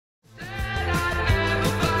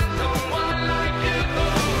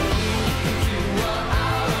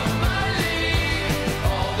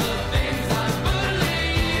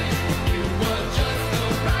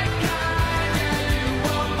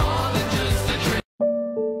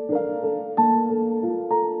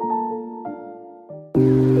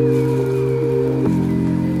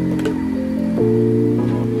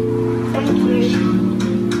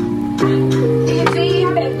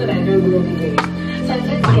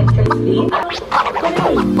Did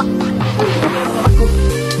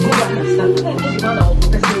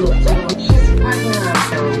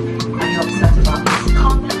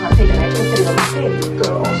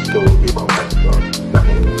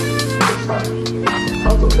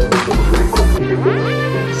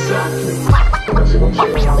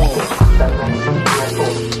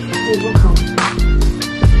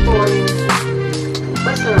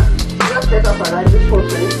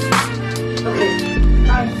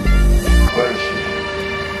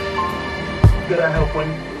I help when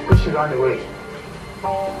she ran away?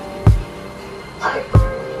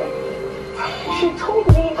 She told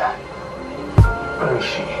me that. Where is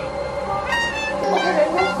she?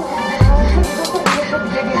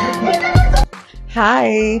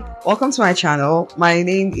 Hi, welcome to my channel. My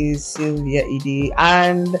name is Sylvia Idi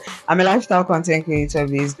and I'm a lifestyle content creator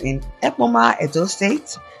based in Ekpoma, Edo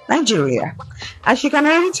State, Nigeria. As you can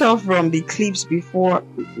already tell from the clips before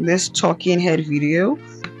this talking head video,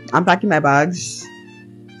 I'm packing my bags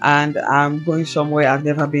and I'm going somewhere I've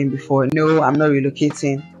never been before. No, I'm not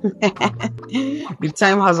relocating. The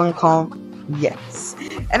time hasn't come yet.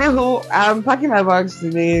 Anyhow, I'm packing my bags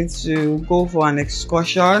today to go for an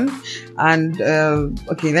excursion. And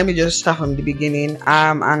okay, let me just start from the beginning.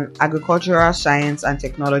 I'm an agricultural science and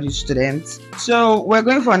technology student, so we're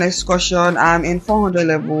going for an excursion. I'm in 400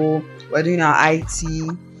 level. We're doing our IT.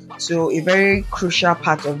 So a very crucial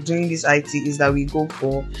part of doing this IT is that we go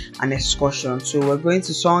for an excursion. So we're going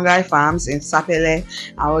to Songhai farms in Sapele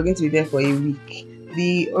and we're going to be there for a week.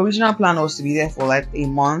 The original plan was to be there for like a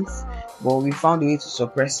month, but we found a way to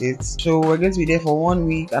suppress it. So we're going to be there for 1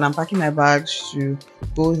 week and I'm packing my bags to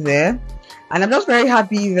go there. And I'm just very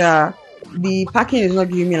happy that the packing is not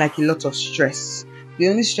giving me like a lot of stress. The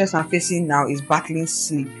only stress I'm facing now is battling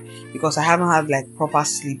sleep, because I haven't had like proper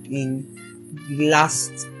sleep in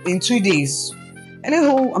 2 days.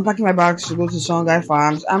 Anyhow, I'm packing my bags to go to Songhai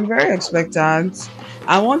farms. I'm very expectant.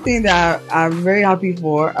 And one thing that I'm very happy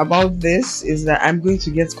for about this is that I'm going to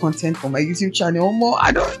get content for my YouTube channel more.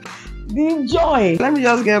 I don't enjoy. Let me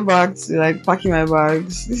just get back to like packing my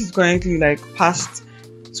bags. This is currently like past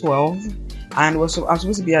 12 and I'm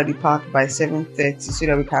supposed to be at the park by 7:30 so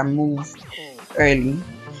that we can move early.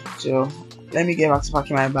 So let me get back to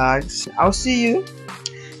packing my bags. I'll see you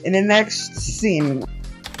in the next scene.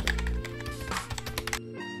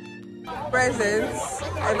 Presents.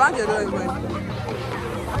 Evangelist.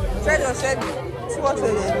 Trader said, see what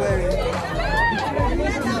they're wearing.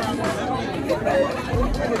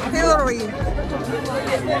 Hillary.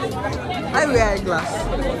 I wear a glass.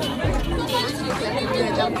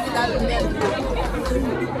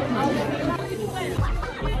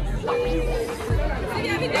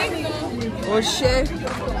 O'Shea.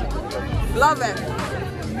 Love it.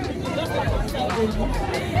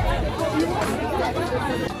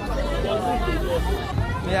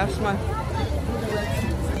 Yeah, smart.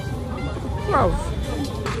 Wow.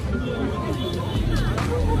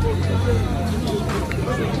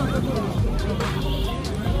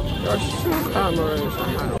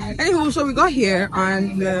 Anyway, so we got here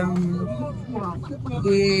and they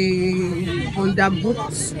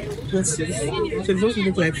underbooked buses. So it's also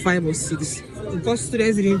like 5 or 6. Because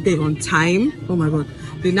students didn't get on time. Oh my god.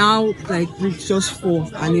 They now like reached just 4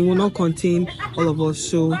 and it will not contain all of us.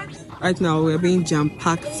 So right now we're being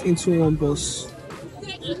jam-packed into one bus.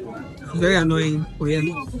 Very annoying for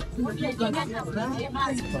him.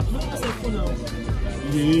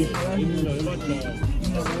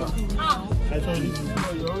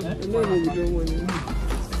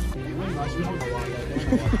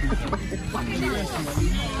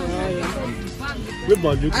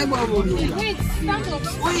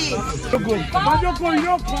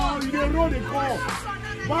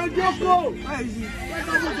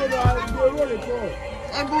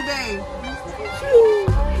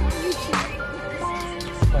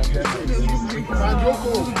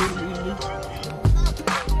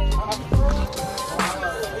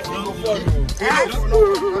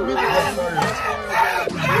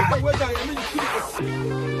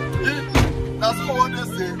 That's what I want to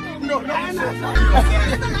say. No, no.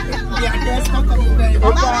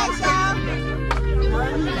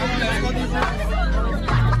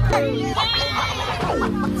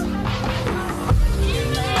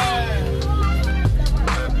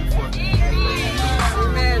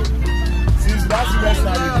 Since last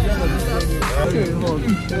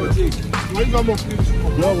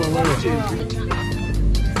year,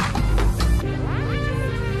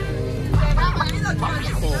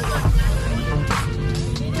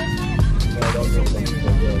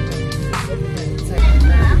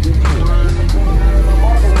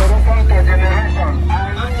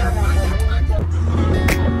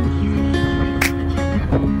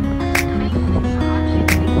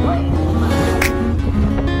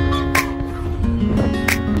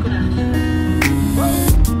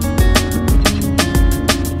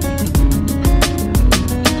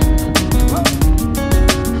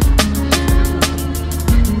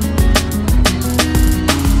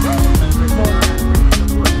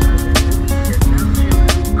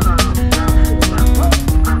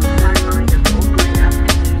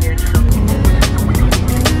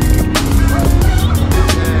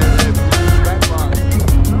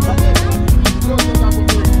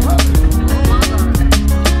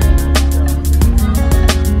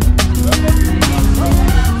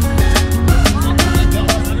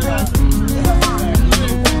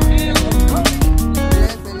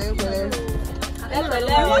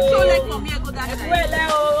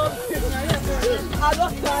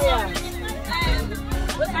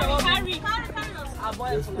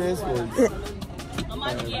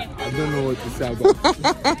 I don't know what to say about it.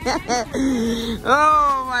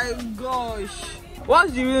 Oh my gosh.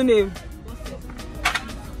 What's the real name?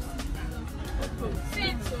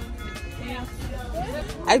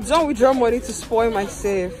 I don't withdraw money to spoil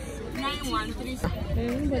myself.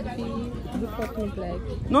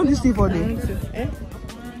 913. No, this thing for them.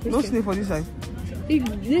 No sleep for this side. If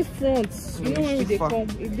they front, you know when they far. come,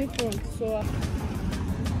 if they front, so.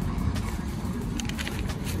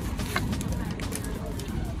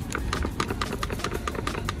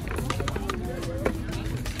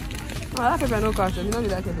 Oh, that pepper no catch. You know me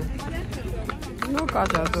that pepper. No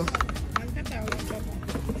catch at all.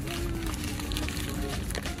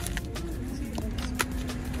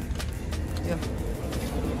 Yeah.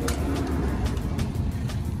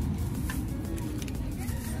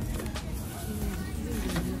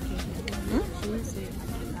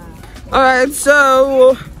 Alright,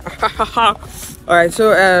 so alright, so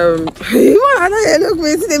look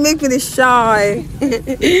me, they make me shy.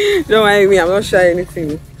 Don't mind me, I'm not shy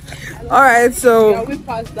anything. Alright, so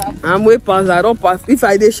I'm way past that. I don't pass. If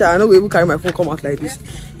I did shy, I know we will carry my phone come out like this.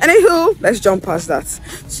 Anywho, let's jump past that.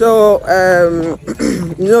 So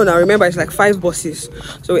you know, now remember it's like 5 buses.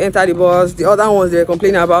 So we enter the bus. The other ones they were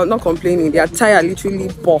complaining about, not complaining, their tire literally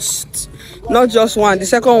burst. Not just one, the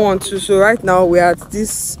second one too. So right now we're at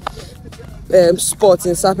this spot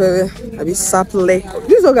in Sapele, this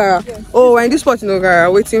Ogara. Oh, we're in this spot in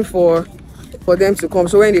Ogara waiting for them to come.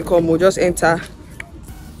 So when they come, we'll just enter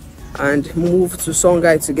and move to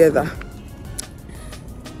Songhai together.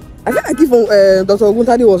 I feel like if Dr.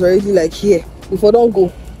 Oguntade was already like here before, don't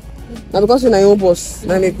go now, because in our own bus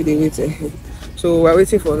now make we wait. So we're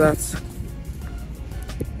waiting for that,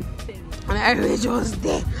 and I was just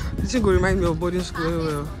there. This is going to remind me of boarding school very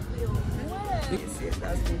well.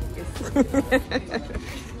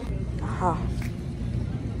 Aha.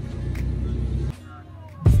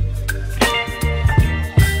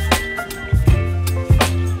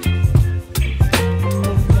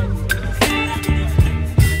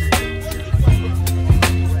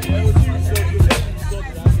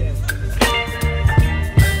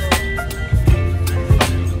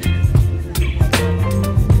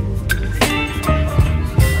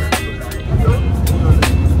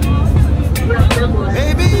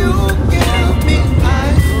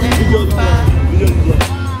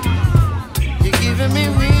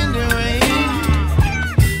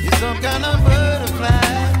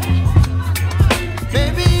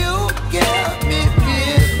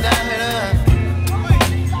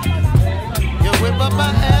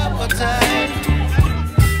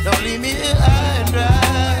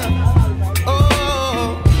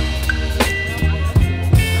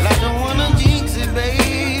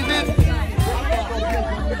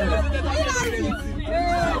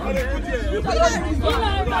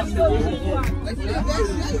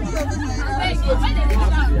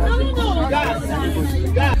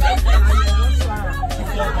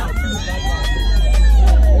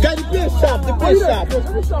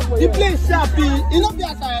 The place sharp, it not be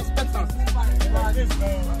as I expect us.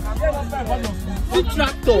 The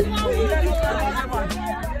tractor.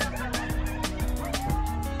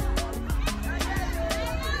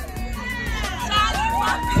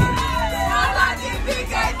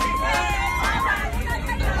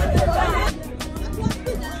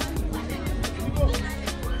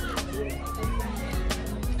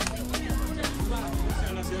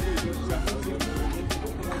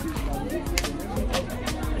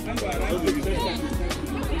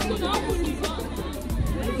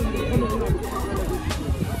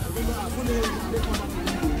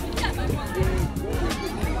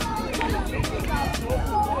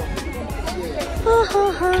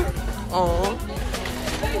 Oh,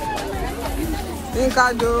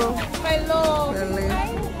 Hello. I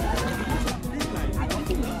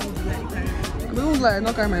don't like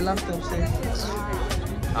not carry my laptop. Say,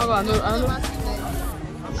 I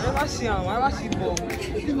never see them. I never see Bob.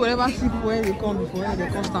 People never see people when they come before, when they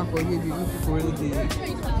come stand for you. They look people already.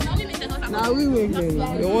 Now we make them.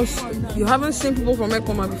 You haven't seen people from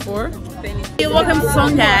Ekpoma before? Hey, welcome to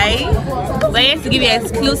Songhai. We're here to give you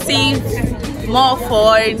exclusive, more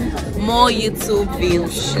fun, more YouTube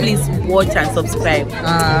views. Please watch and subscribe.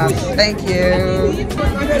 Thank you.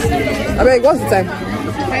 I mean, what's the time?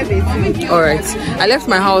 5:18. Alright. I left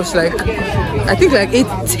my house like, I think like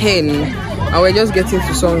 8:10. And we're just getting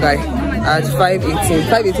to Songhai at 5:18.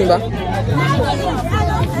 5:18, ba?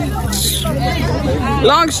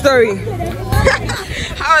 Long story.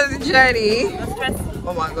 How was the journey?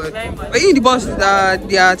 Oh my god. Are you in the bus?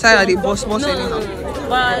 They are tired, the bus anyhow.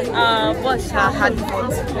 but had fun.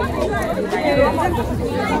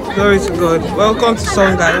 Glory to God. Welcome to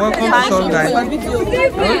Songhai. Welcome to Songhai.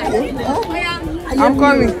 Okay. I'm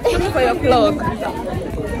coming. For your vlog.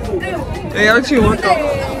 Hey, what you want?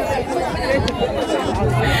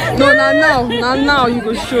 No, now you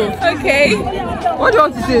go show. Okay. What do you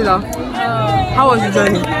want to say now? How was the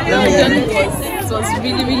journey? It was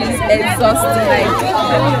really exhausting. Like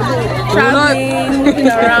traveling, moving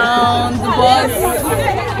around, the bus,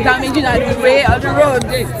 damaging at the way on the road.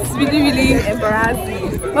 It's really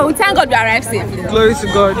embarrassing. But we thank God we arrived safely. Glory to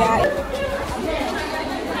God.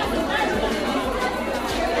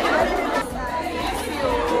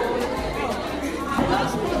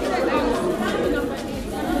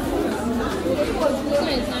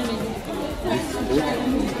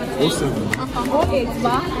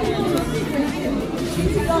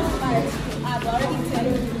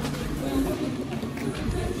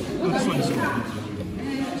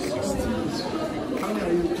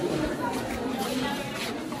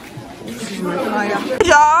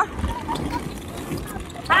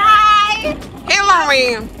 Hi! Hey, mommy.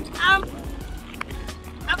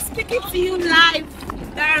 I'm speaking to you live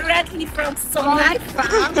directly from Songhai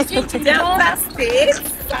Farm, Delta State,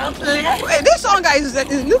 Southwest. Wait, this song guys,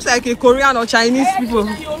 it looks like a Korean or Chinese people.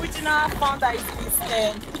 The original founder is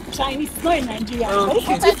Chinese, not in Nigeria.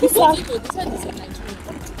 Okay.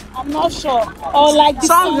 I'm not sure. Or like the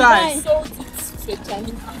Songhai. sold it to a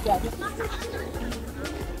Chinese people.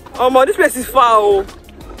 Oh, this place is far. Oh,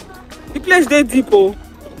 the place they deep. Oh,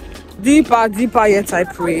 deeper yet I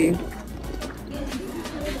pray.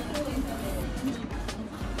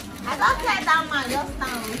 I don't care that man just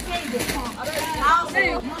now.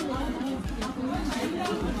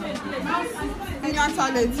 You can't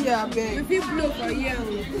talent here, babe. If you blow for you.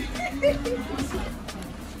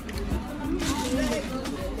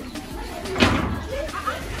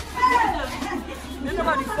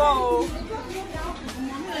 Nobody fall.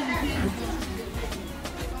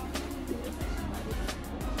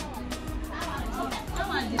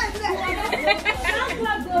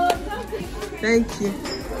 Thank you.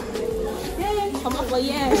 Come up for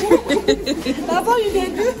you. That's all you can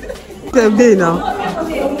do. Day now.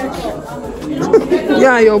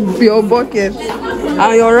 Yeah, your bucket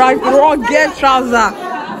and your rugged trouser.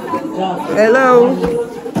 Hello.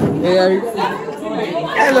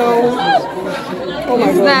 Hello. Oh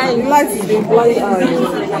my God. Nice. The light is in blind eye.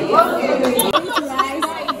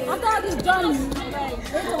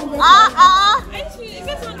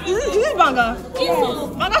 Is it Banga?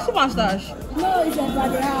 Banga super stash. No, it's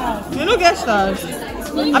about the house. You don't get stash. I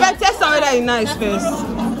better test out whether it's nice first.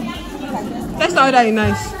 Test out whether it's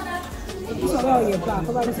nice.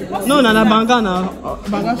 No, na Banga na.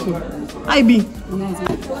 Banga show. I be.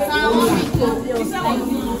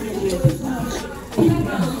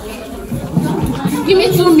 Give me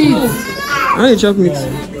 2 meats. I want to chop meat.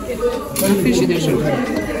 Fish edition.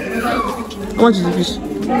 How much is the fish?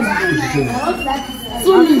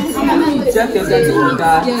 2 meats.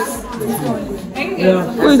 Yes.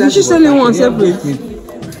 Wait, did she sell it one separate?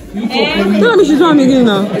 Tell me she's doing again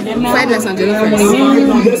now. Fried rice and jollof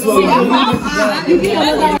rice.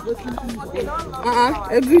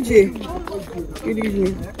 Agric. Good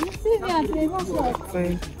evening.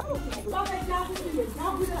 Fine.